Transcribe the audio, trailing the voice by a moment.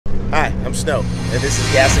I'm Snow, and this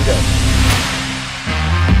is Gas and Go.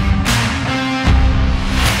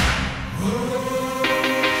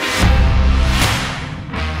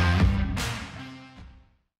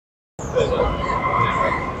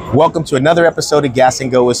 Welcome to another episode of Gas and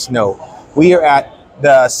Go with Snow. We are at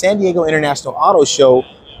the San Diego International Auto Show.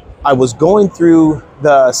 I was going through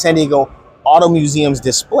the San Diego Auto Museum's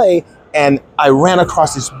display and I ran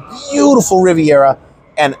across this beautiful Riviera,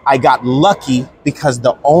 and I got lucky because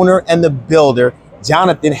the owner and the builder,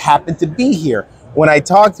 Jonathan, happened to be here. When I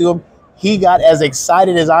talked to him, he got as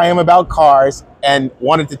excited as I am about cars and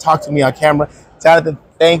wanted to talk to me on camera. Jonathan,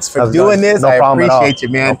 thanks for doing this. I appreciate you,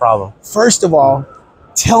 man. No problem. First of all,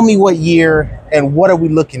 tell me what year and what are we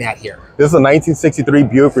looking at here? This is a 1963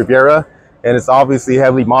 Buick Riviera, and it's obviously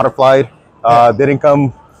heavily modified. Didn't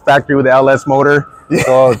come factory with the LS motor.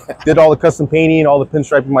 So did all the custom painting, all the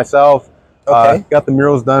pinstriping myself. Got the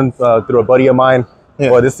murals done through a buddy of mine.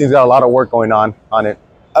 Well, this thing's got a lot of work going on it.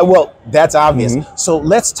 Well, that's obvious. So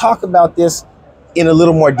let's talk about this in a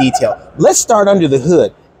little more detail. Let's start under the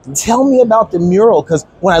hood. Tell me about the mural, because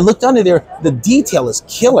when I looked under there, the detail is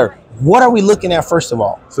killer. What are we looking at first of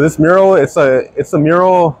all? So this mural, it's a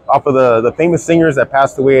mural off of the famous singers that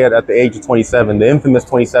passed away at the age of 27, the infamous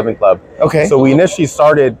 27 Club. Okay. So we initially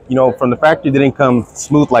started, from the factory, didn't come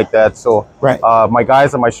smooth like that. So my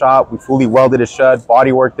guys at my shop, we fully welded it shut,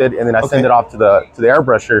 body worked it, and then I sent it off to the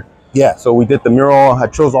airbrusher. Yeah. So we did the mural. I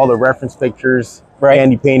chose all the reference pictures.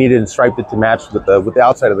 And he painted it and striped it to match with the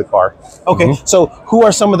outside of the car. Okay. So who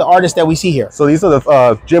are some of the artists that we see here? So these are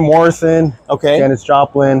the Jim Morrison, Janis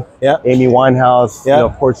Joplin, Amy Winehouse,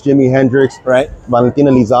 of course Jimi Hendrix,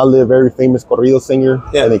 Valentina Elizalde, very famous corrido singer,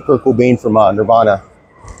 and then Kurt Cobain from Nirvana.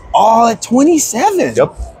 All at 27.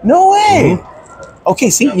 Yep. No way.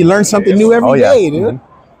 Okay. See, you learn something new every day, dude.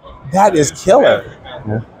 That is killer.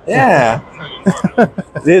 Yeah.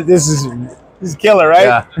 This is killer, right?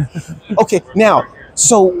 Yeah. Okay, now,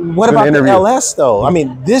 so what about the LS though? I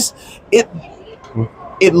mean,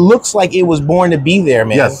 it looks like it was born to be there,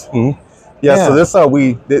 man. Yes. So this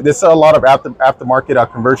a lot of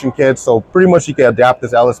aftermarket conversion kits. So pretty much you can adapt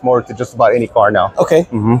this LS motor to just about any car now. Okay.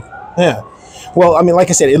 Yeah. Well, I mean, like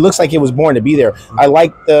I said, it looks like it was born to be there. I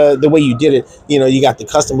like the way you did it. You got the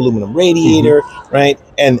custom aluminum radiator, right?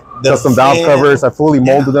 And the custom valve covers. I fully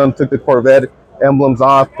molded them, took the Corvette emblems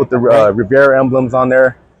off, put the Riviera emblems on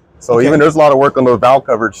there. So even there's a lot of work on those valve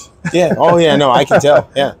covers. Yeah. Oh yeah. No, I can tell.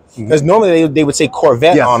 Yeah. Because normally they would say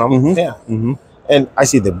Corvette on them. And I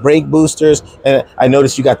see the brake boosters, and I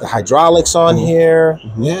noticed you got the hydraulics on here.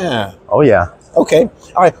 Yeah. Oh yeah. Okay.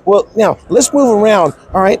 All right. Well, now let's move around.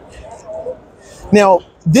 All right. Now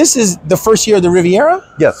this is the first year of the Riviera.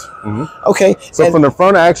 Yes. Okay. So from the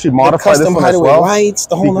front, I actually modified this one as well. Lights,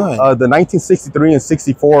 the whole nine. The 1963 and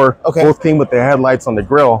 64 both came with the headlights on the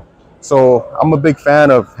grill. So I'm a big fan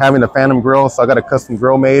of having a Phantom grill. So I got a custom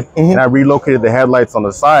grill made, and I relocated the headlights on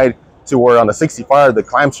the side to where on the 65 the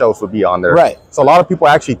clamshells would be on there. Right. So a lot of people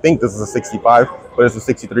actually think this is a 65, but it's a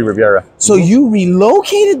 63 Riviera. So you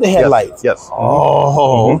relocated the headlights? Yes.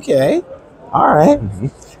 Oh, okay. All right.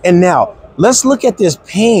 And now let's look at this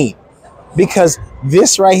paint, because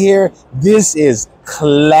this right here, this is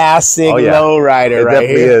classic lowrider right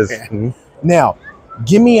here. It definitely is. Now,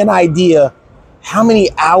 give me an idea how many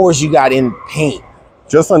hours you got in paint.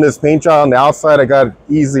 Just on this paint job on the outside, I got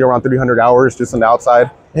easily around 300 hours just on the outside.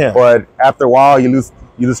 Yeah. But after a while, you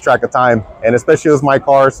lose track of time, and especially it was my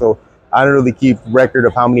car, so I don't really keep record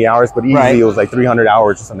of how many hours, but easily it was like 300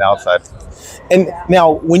 hours just on the outside. And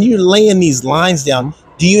now, when you're laying these lines down,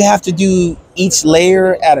 do you have to do each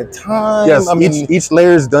layer at a time? Yes, I mean, each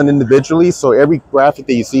layer is done individually. So every graphic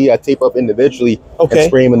that you see, I tape up individually and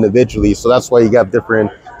spray them individually. So that's why you got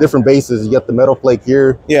different bases. You got the metal flake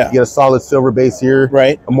here. Yeah. You get a solid silver base here.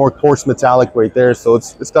 Right. A more coarse metallic right there. So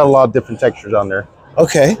it's got a lot of different textures on there.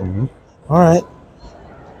 Okay. All right.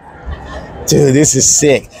 Dude, this is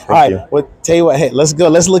sick. All right. Well, tell you what. Hey, let's go.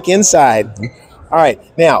 Let's look inside. All right.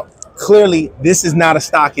 Now, clearly, this is not a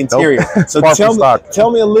stock interior. So tell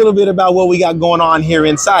me a little bit about what we got going on here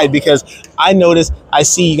inside, because I noticed, I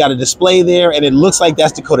see you got a display there, and it looks like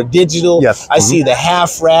that's Dakota Digital. Yes. I see the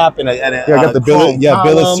half wrap and I got the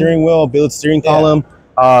billet steering wheel, billet steering column.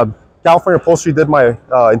 California Upholstery did my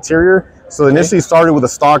interior. So initially started with a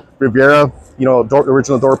stock Riviera,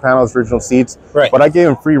 original door panels, original seats. Right. But I gave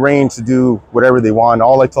them free reign to do whatever they want.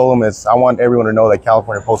 All I told them is I want everyone to know that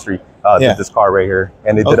California Upholstery did this car right here,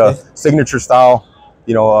 and they did a signature style,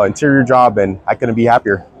 interior job, and I couldn't be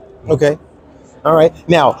happier. Okay. All right.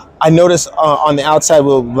 Now I noticed on the outside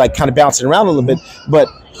we're like kind of bouncing around a little bit, but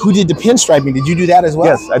who did the pinstriping? Did you do that as well?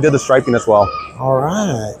 Yes, I did the striping as well. All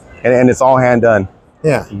right. And it's all hand done.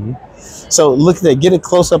 Yeah. So look at that. Get a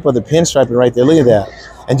close up of the pinstriping right there. Look at that.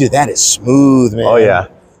 And dude, that is smooth, man. Oh yeah.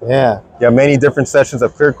 Yeah. Yeah, many different sessions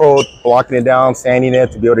of clear coat, blocking it down, sanding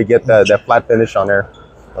it to be able to get that flat finish on there.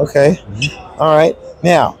 Okay. All right.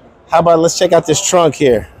 Now, how about let's check out this trunk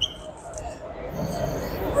here.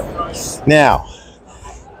 Now,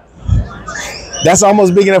 that's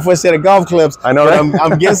almost big enough for a set of golf clubs. I know, right?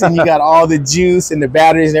 I'm guessing you got all the juice and the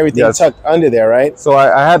batteries and everything tucked under there, right? So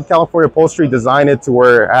I had California Upholstery design it to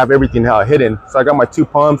where I have everything hidden. So I got my 2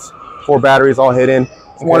 pumps, 4 batteries all hidden.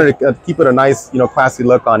 Just wanted to keep it a nice, classy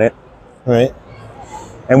look on it. All right.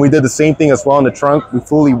 And we did the same thing as well in the trunk. We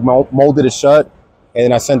fully molded it shut, and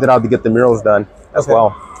then I sent it out to get the murals done as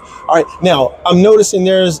well. All right. Now, I'm noticing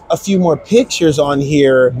there's a few more pictures on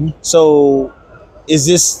here. So is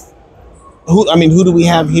this... who do we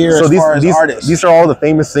have here as far as artists? These are all the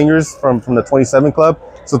famous singers from the 27 Club.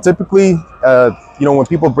 So typically, when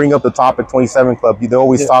people bring up the topic 27 Club, they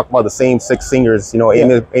always talk about the same 6 singers.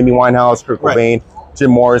 Amy Winehouse, Kurt Cobain,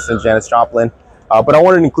 Jim Morrison, Janis Joplin. But I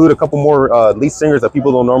wanted to include a couple more lead singers that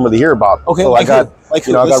people don't normally hear about. Okay. So I got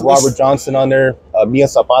Robert Johnson on there, Mia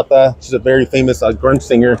Zapata. She's a very famous grunge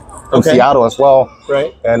singer from Seattle as well.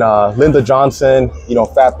 Right. And Linda Johnson,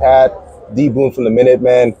 Fat Pat, D Boon from the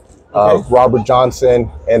Minutemen. Robert Johnson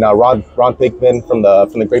and Ron Pickman from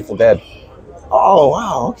the Grateful Dead. Oh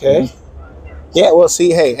wow, okay. Yeah, well,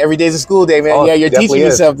 see, hey, every day's a school day, man. Yeah, you're teaching me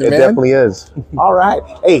something, man. It definitely is. All right.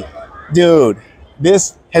 Hey, dude,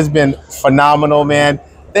 this has been phenomenal, man.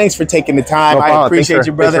 Thanks for taking the time. I appreciate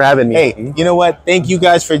you, brother. Thanks for having me. Hey, you know what? Thank you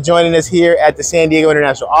guys for joining us here at the San Diego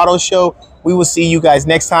International Auto Show. We will see you guys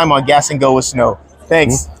next time on Gas and Go with Snow.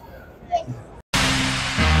 Thanks.